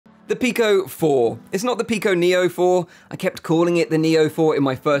The Pico 4. It's not the Pico Neo 4, I kept calling it the Neo 4 in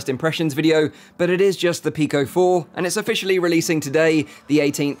my first impressions video, but it is just the Pico 4, and it's officially releasing today, the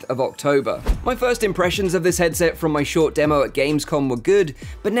 18th of October. My first impressions of this headset from my short demo at Gamescom were good,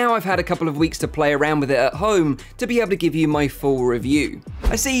 but now I've had a couple of weeks to play around with it at home to be able to give you my full review.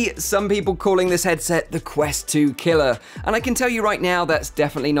 I see some people calling this headset the Quest 2 killer, and I can tell you right now that's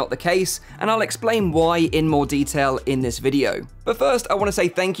definitely not the case, and I'll explain why in more detail in this video. But first, I want to say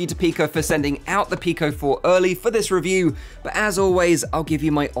thank you to Pico for sending out the Pico 4 early for this review, but as always, I'll give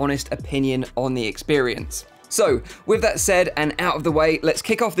you my honest opinion on the experience. So, with that said and out of the way, let's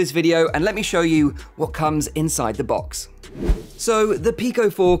kick off this video and let me show you what comes inside the box. So, the Pico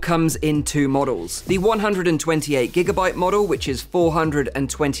 4 comes in two models. The 128GB model, which is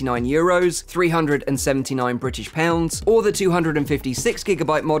 €429, 379 British pounds, or the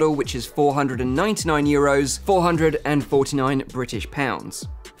 256GB model, which is €499, 449 British pounds.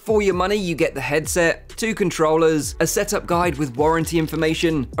 For your money, you get the headset, two controllers, a setup guide with warranty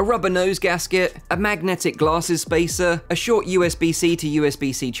information, a rubber nose gasket, a magnetic glasses spacer, a short USB C to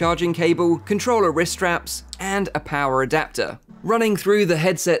USB C charging cable, controller wrist straps, and a power adapter. Running through the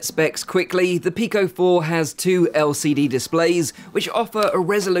headset specs quickly, the Pico 4 has two LCD displays, which offer a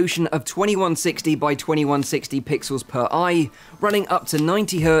resolution of 2160 by 2160 pixels per eye, running up to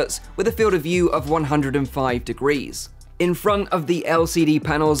 90Hz with a field of view of 105 degrees. In front of the LCD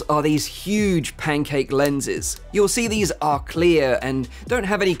panels are these huge pancake lenses. You'll see these are clear and don't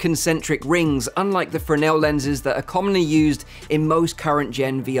have any concentric rings, unlike the Fresnel lenses that are commonly used in most current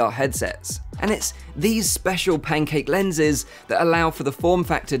gen VR headsets. And it's these special pancake lenses that allow for the form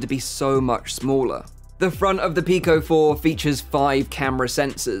factor to be so much smaller. The front of the Pico 4 features 5 camera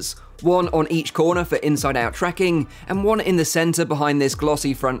sensors, one on each corner for inside-out tracking, and one in the center behind this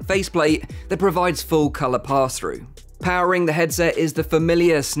glossy front faceplate that provides full color pass-through. Powering the headset is the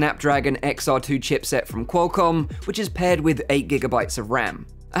familiar Snapdragon XR2 chipset from Qualcomm, which is paired with 8GB of RAM.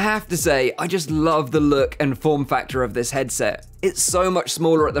 I have to say, I just love the look and form factor of this headset. It's so much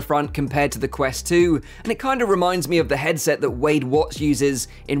smaller at the front compared to the Quest 2, and it kind of reminds me of the headset that Wade Watts uses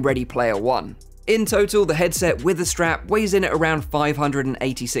in Ready Player One. In total, the headset with the strap weighs in at around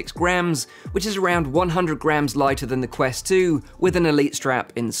 586 grams, which is around 100 grams lighter than the Quest 2 with an Elite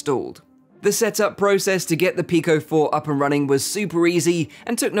strap installed. The setup process to get the Pico 4 up and running was super easy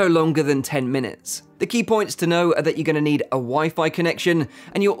and took no longer than 10 minutes. The key points to know are that you're going to need a Wi-Fi connection,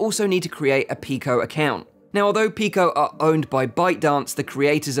 and you'll also need to create a Pico account. Now, although Pico are owned by ByteDance, the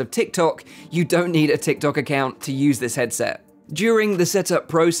creators of TikTok, you don't need a TikTok account to use this headset. During the setup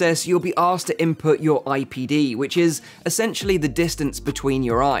process, you'll be asked to input your IPD, which is essentially the distance between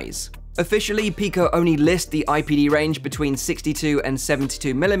your eyes. Officially, Pico only lists the IPD range between 62 and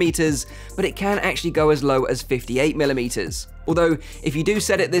 72mm, but it can actually go as low as 58mm. Although, if you do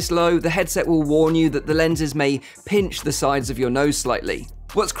set it this low, the headset will warn you that the lenses may pinch the sides of your nose slightly.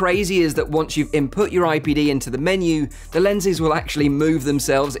 What's crazy is that once you've input your IPD into the menu, the lenses will actually move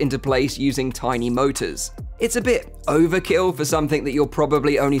themselves into place using tiny motors. It's a bit overkill for something that you'll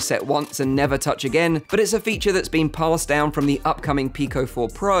probably only set once and never touch again, but it's a feature that's been passed down from the upcoming Pico 4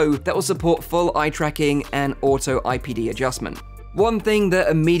 Pro that will support full eye tracking and auto IPD adjustment. One thing that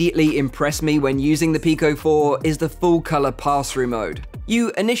immediately impressed me when using the Pico 4 is the full color pass-through mode. You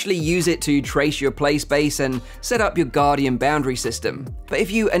initially use it to trace your play space and set up your Guardian boundary system. But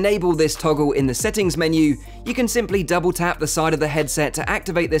if you enable this toggle in the settings menu, you can simply double tap the side of the headset to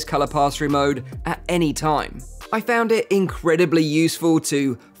activate this color pass-through mode at any time. I found it incredibly useful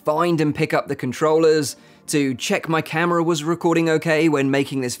to find and pick up the controllers, to check my camera was recording okay when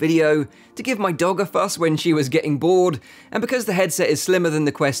making this video, to give my dog a fuss when she was getting bored, and because the headset is slimmer than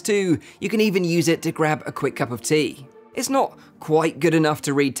the Quest 2, you can even use it to grab a quick cup of tea. It's not quite good enough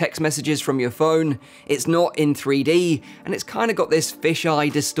to read text messages from your phone, it's not in 3D, and it's kind of got this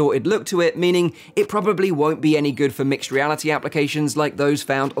fisheye distorted look to it, meaning it probably won't be any good for mixed reality applications like those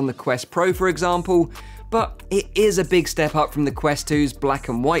found on the Quest Pro, for example, but it is a big step up from the Quest 2's black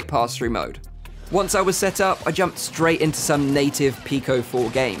and white pass-through mode. Once I was set up, I jumped straight into some native Pico 4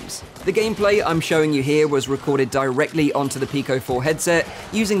 games. The gameplay I'm showing you here was recorded directly onto the Pico 4 headset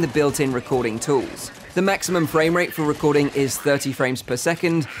using the built-in recording tools. The maximum frame rate for recording is 30 frames per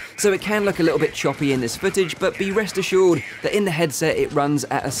second, so it can look a little bit choppy in this footage, but be rest assured that in the headset it runs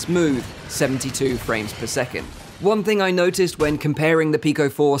at a smooth 72 frames per second. One thing I noticed when comparing the Pico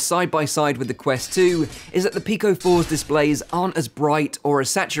 4 side by side with the Quest 2 is that the Pico 4's displays aren't as bright or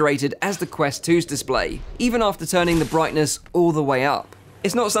as saturated as the Quest 2's display, even after turning the brightness all the way up.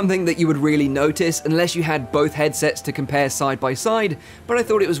 It's not something that you would really notice unless you had both headsets to compare side by side, but I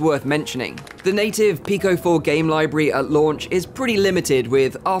thought it was worth mentioning. The native Pico 4 game library at launch is pretty limited,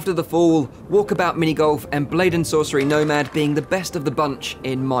 with After the Fall, Walkabout Minigolf, and Blade & Sorcery Nomad being the best of the bunch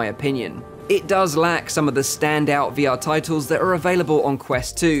in my opinion. It does lack some of the standout VR titles that are available on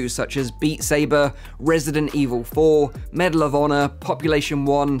Quest 2, such as Beat Saber, Resident Evil 4, Medal of Honor, Population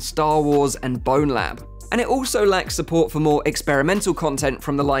 1, Star Wars, and Bone Lab. And it also lacks support for more experimental content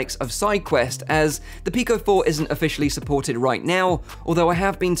from the likes of SideQuest, as the Pico 4 isn't officially supported right now, although I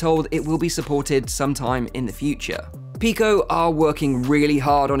have been told it will be supported sometime in the future. Pico are working really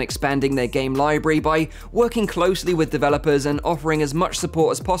hard on expanding their game library by working closely with developers and offering as much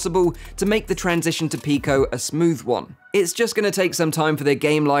support as possible to make the transition to Pico a smooth one. It's just going to take some time for their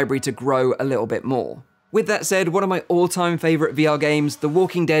game library to grow a little bit more. With that said, one of my all-time favorite VR games, The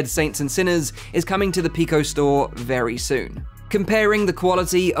Walking Dead Saints and Sinners, is coming to the Pico store very soon. Comparing the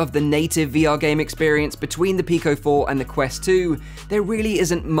quality of the native VR game experience between the Pico 4 and the Quest 2, there really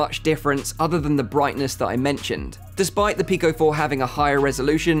isn't much difference other than the brightness that I mentioned. Despite the Pico 4 having a higher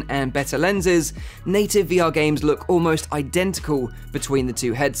resolution and better lenses, native VR games look almost identical between the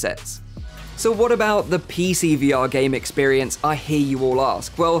two headsets. So what about the PC VR game experience, I hear you all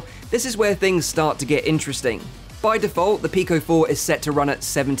ask? Well, this is where things start to get interesting. By default, the Pico 4 is set to run at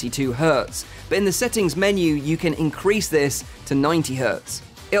 72Hz, but in the settings menu, you can increase this to 90Hz.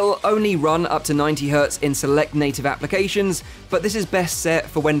 It'll only run up to 90Hz in select native applications, but this is best set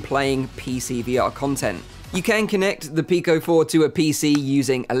for when playing PC VR content. You can connect the Pico 4 to a PC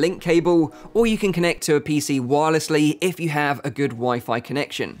using a link cable, or you can connect to a PC wirelessly if you have a good Wi-Fi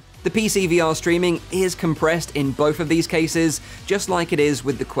connection. The PC VR streaming is compressed in both of these cases, just like it is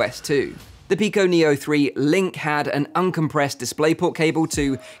with the Quest 2. The Pico Neo 3 Link had an uncompressed DisplayPort cable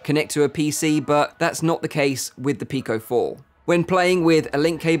to connect to a PC, but that's not the case with the Pico 4. When playing with a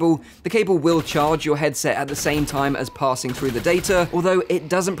link cable, the cable will charge your headset at the same time as passing through the data, although it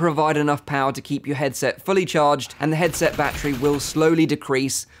doesn't provide enough power to keep your headset fully charged, and the headset battery will slowly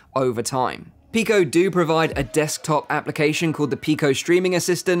decrease over time. Pico do provide a desktop application called the Pico Streaming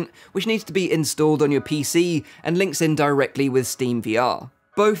Assistant, which needs to be installed on your PC and links in directly with Steam VR.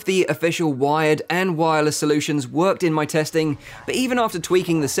 Both the official wired and wireless solutions worked in my testing, but even after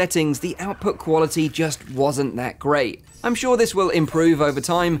tweaking the settings, the output quality just wasn't that great. I'm sure this will improve over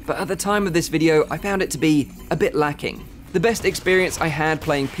time, but at the time of this video, I found it to be a bit lacking. The best experience I had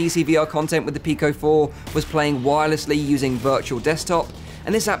playing PC VR content with the Pico 4 was playing wirelessly using Virtual Desktop,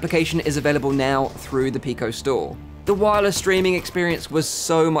 and this application is available now through the Pico store. The wireless streaming experience was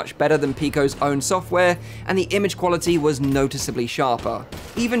so much better than Pico's own software, and the image quality was noticeably sharper,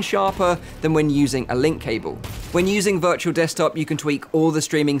 even sharper than when using a link cable. When using Virtual Desktop, you can tweak all the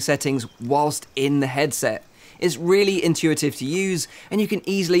streaming settings whilst in the headset. It's really intuitive to use, and you can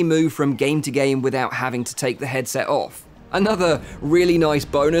easily move from game to game without having to take the headset off. Another really nice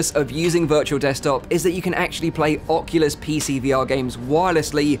bonus of using Virtual Desktop is that you can actually play Oculus PC VR games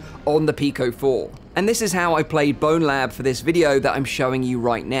wirelessly on the Pico 4. And this is how I played Bone Lab for this video that I'm showing you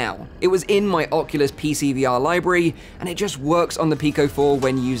right now. It was in my Oculus PC VR library, and it just works on the Pico 4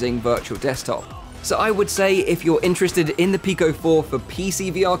 when using Virtual Desktop. So I would say if you're interested in the Pico 4 for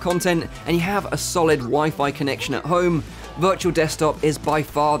PC VR content and you have a solid Wi-Fi connection at home, Virtual Desktop is by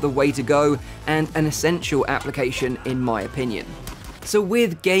far the way to go and an essential application in my opinion. So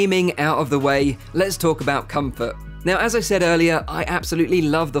with gaming out of the way, let's talk about comfort. Now, as I said earlier, I absolutely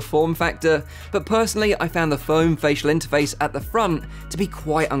love the form factor, but personally I found the foam facial interface at the front to be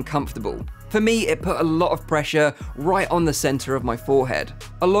quite uncomfortable. For me, it put a lot of pressure right on the center of my forehead.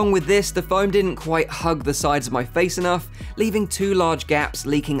 Along with this, the foam didn't quite hug the sides of my face enough, leaving two large gaps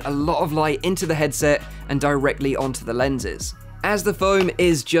leaking a lot of light into the headset and directly onto the lenses. As the foam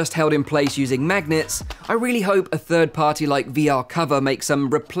is just held in place using magnets, I really hope a third party like VR Cover makes some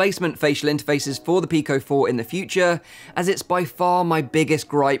replacement facial interfaces for the Pico 4 in the future, as it's by far my biggest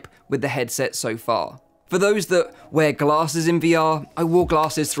gripe with the headset so far. For those that wear glasses in VR, I wore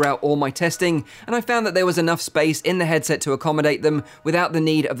glasses throughout all my testing, and I found that there was enough space in the headset to accommodate them without the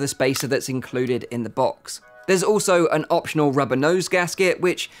need of the spacer that's included in the box. There's also an optional rubber nose gasket,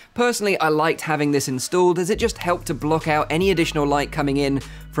 which personally I liked having this installed as it just helped to block out any additional light coming in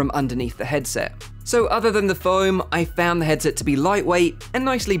from underneath the headset. So other than the foam, I found the headset to be lightweight and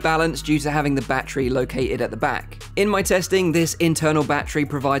nicely balanced due to having the battery located at the back. In my testing, this internal battery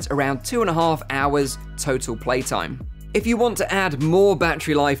provides around 2.5 hours total playtime. If you want to add more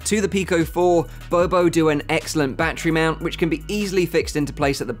battery life to the Pico 4, Bobo do an excellent battery mount which can be easily fixed into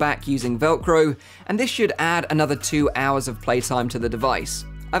place at the back using Velcro, and this should add another 2 hours of playtime to the device.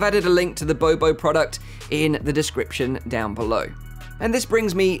 I've added a link to the Bobo product in the description down below. And this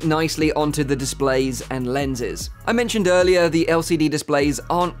brings me nicely onto the displays and lenses. I mentioned earlier the LCD displays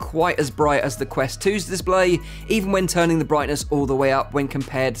aren't quite as bright as the Quest 2's display, even when turning the brightness all the way up when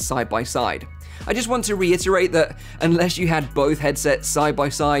compared side by side. I just want to reiterate that unless you had both headsets side by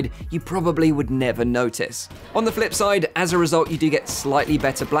side, you probably would never notice. On the flip side, as a result, you do get slightly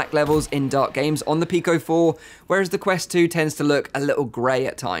better black levels in dark games on the Pico 4, whereas the Quest 2 tends to look a little grey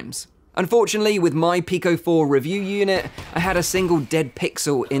at times. Unfortunately, with my Pico 4 review unit, I had a single dead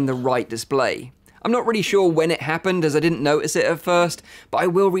pixel in the right display. I'm not really sure when it happened as I didn't notice it at first, but I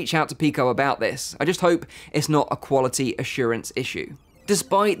will reach out to Pico about this. I just hope it's not a quality assurance issue.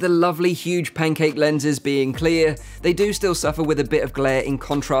 Despite the lovely huge pancake lenses being clear, they do still suffer with a bit of glare in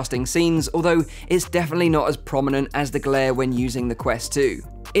contrasting scenes, although it's definitely not as prominent as the glare when using the Quest 2.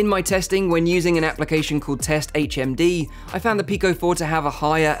 In my testing, when using an application called Test HMD, I found the Pico 4 to have a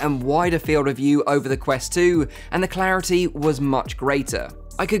higher and wider field of view over the Quest 2, and the clarity was much greater.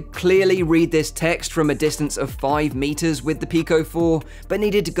 I could clearly read this text from a distance of 5 meters with the Pico 4, but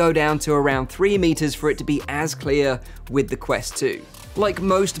needed to go down to around 3 meters for it to be as clear with the Quest 2. Like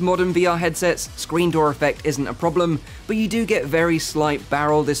most modern VR headsets, screen door effect isn't a problem, but you do get very slight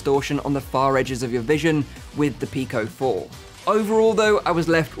barrel distortion on the far edges of your vision with the Pico 4. Overall though, I was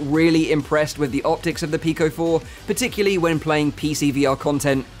left really impressed with the optics of the Pico 4, particularly when playing PC VR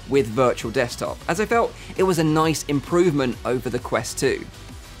content with Virtual Desktop, as I felt it was a nice improvement over the Quest 2.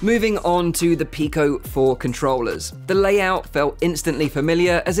 Moving on to the Pico 4 controllers. The layout felt instantly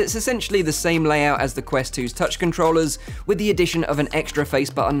familiar as it's essentially the same layout as the Quest 2's touch controllers, with the addition of an extra face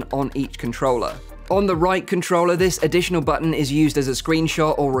button on each controller. On the right controller, this additional button is used as a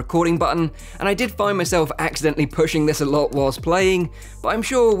screenshot or recording button, and I did find myself accidentally pushing this a lot whilst playing, but I'm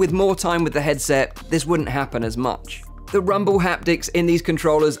sure with more time with the headset, this wouldn't happen as much. The rumble haptics in these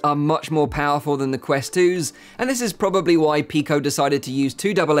controllers are much more powerful than the Quest 2's, and this is probably why Pico decided to use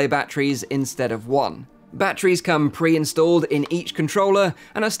 2 AA batteries instead of 1. Batteries come pre-installed in each controller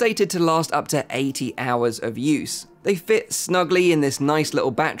and are stated to last up to 80 hours of use. They fit snugly in this nice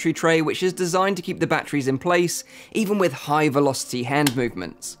little battery tray, which is designed to keep the batteries in place, even with high velocity hand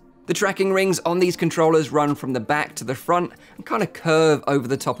movements. The tracking rings on these controllers run from the back to the front and kind of curve over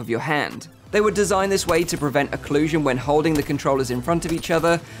the top of your hand. They were designed this way to prevent occlusion when holding the controllers in front of each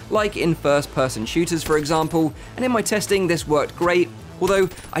other, like in first-person shooters for example, and in my testing this worked great, although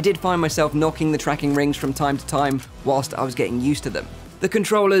I did find myself knocking the tracking rings from time to time whilst I was getting used to them. The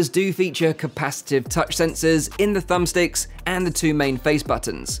controllers do feature capacitive touch sensors in the thumbsticks and the 2 main face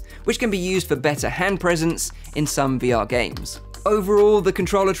buttons, which can be used for better hand presence in some VR games. Overall, the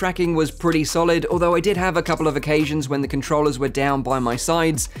controller tracking was pretty solid, although I did have a couple of occasions when the controllers were down by my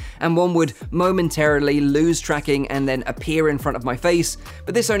sides, and one would momentarily lose tracking and then appear in front of my face,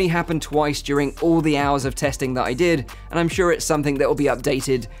 but this only happened twice during all the hours of testing that I did, and I'm sure it's something that will be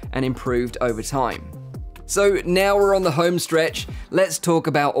updated and improved over time. So now we're on the home stretch, let's talk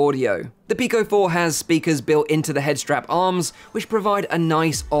about audio. The Pico 4 has speakers built into the head strap arms, which provide a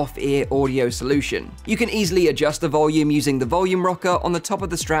nice off-ear audio solution. You can easily adjust the volume using the volume rocker on the top of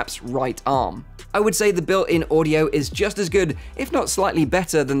the strap's right arm. I would say the built-in audio is just as good, if not slightly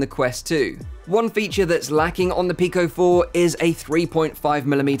better than the Quest 2. One feature that's lacking on the Pico 4 is a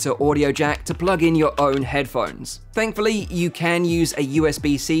 3.5mm audio jack to plug in your own headphones. Thankfully, you can use a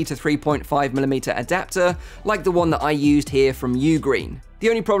USB C to 3.5mm adapter, like the one that I used here from Ugreen. The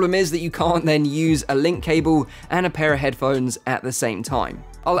only problem is that you can't then use a link cable and a pair of headphones at the same time.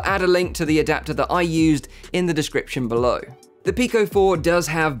 I'll add a link to the adapter that I used in the description below. The Pico 4 does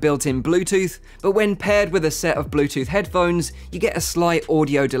have built-in Bluetooth, but when paired with a set of Bluetooth headphones, you get a slight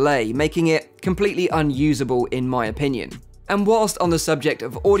audio delay, making it completely unusable in my opinion. And whilst on the subject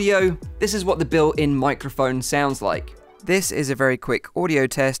of audio, this is what the built-in microphone sounds like. This is a very quick audio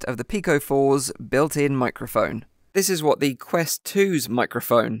test of the Pico 4's built-in microphone. This is what the Quest 2's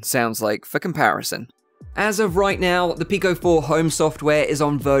microphone sounds like for comparison. As of right now, the Pico 4 home software is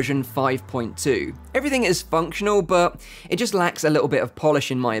on version 5.2. Everything is functional, but it just lacks a little bit of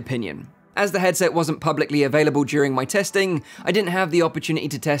polish in my opinion. As the headset wasn't publicly available during my testing, I didn't have the opportunity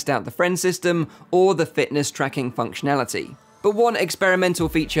to test out the friend system or the fitness tracking functionality. But one experimental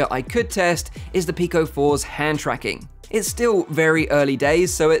feature I could test is the Pico 4's hand tracking. It's still very early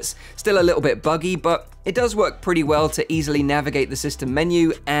days, so it's still a little bit buggy, but it does work pretty well to easily navigate the system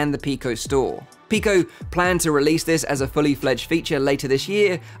menu and the Pico store. Pico plan to release this as a fully fledged feature later this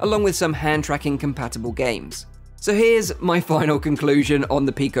year, along with some hand tracking compatible games. So here's my final conclusion on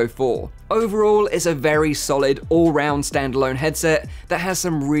the Pico 4. Overall, it's a very solid, all-round standalone headset that has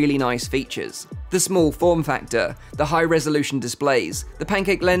some really nice features. The small form factor, the high-resolution displays, the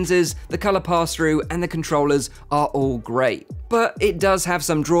pancake lenses, the color pass-through, and the controllers are all great. But it does have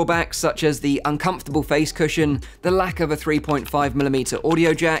some drawbacks, such as the uncomfortable face cushion, the lack of a 3.5mm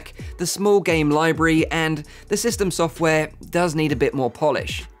audio jack, the small game library, and the system software does need a bit more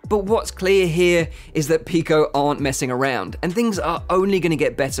polish. But what's clear here is that Pico aren't messing around, and things are only going to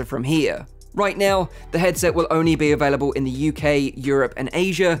get better from here. Right now, the headset will only be available in the UK, Europe, and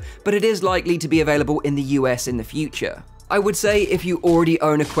Asia, but it is likely to be available in the US in the future. I would say if you already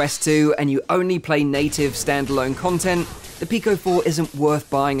own a Quest 2 and you only play native standalone content, the Pico 4 isn't worth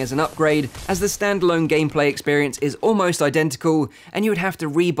buying as an upgrade, as the standalone gameplay experience is almost identical, and you would have to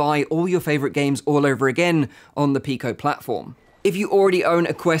rebuy all your favorite games all over again on the Pico platform. If you already own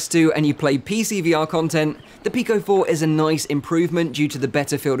a Quest 2 and you play PC VR content, the Pico 4 is a nice improvement due to the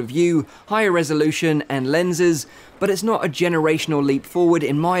better field of view, higher resolution, and lenses, but it's not a generational leap forward,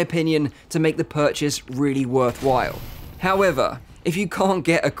 in my opinion, to make the purchase really worthwhile. However, if you can't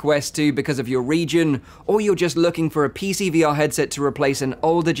get a Quest 2 because of your region, or you're just looking for a PC VR headset to replace an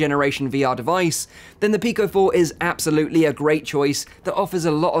older generation VR device, then the Pico 4 is absolutely a great choice that offers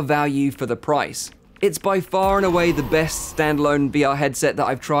a lot of value for the price. It's by far and away the best standalone VR headset that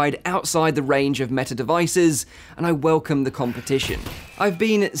I've tried outside the range of Meta devices, and I welcome the competition. I've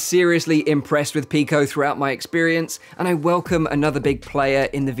been seriously impressed with Pico throughout my experience, and I welcome another big player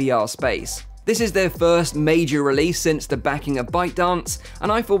in the VR space. This is their first major release since the backing of ByteDance,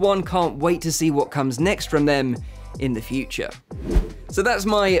 and I for one can't wait to see what comes next from them in the future. So that's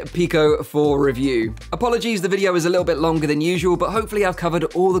my Pico 4 review. Apologies, the video is a little bit longer than usual, but hopefully I've covered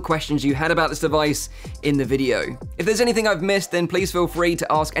all the questions you had about this device in the video. If there's anything I've missed, then please feel free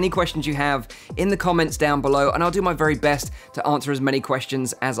to ask any questions you have in the comments down below, and I'll do my very best to answer as many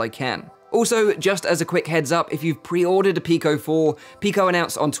questions as I can. Also, just as a quick heads up, if you've pre-ordered a Pico 4, Pico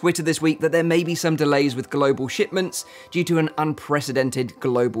announced on Twitter this week that there may be some delays with global shipments due to an unprecedented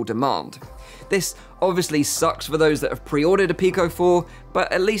global demand. This obviously sucks for those that have pre-ordered a Pico 4,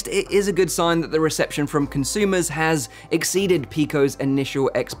 but at least it is a good sign that the reception from consumers has exceeded Pico's initial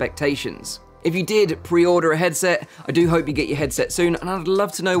expectations. If you did pre-order a headset, I do hope you get your headset soon, and I'd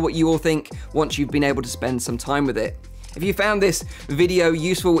love to know what you all think once you've been able to spend some time with it. If you found this video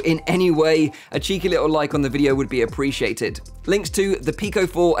useful in any way, a cheeky little like on the video would be appreciated. Links to the Pico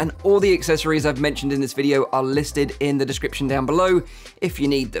 4 and all the accessories I've mentioned in this video are listed in the description down below if you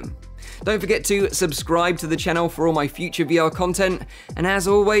need them. Don't forget to subscribe to the channel for all my future VR content, and as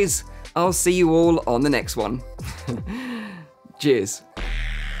always, I'll see you all on the next one. Cheers.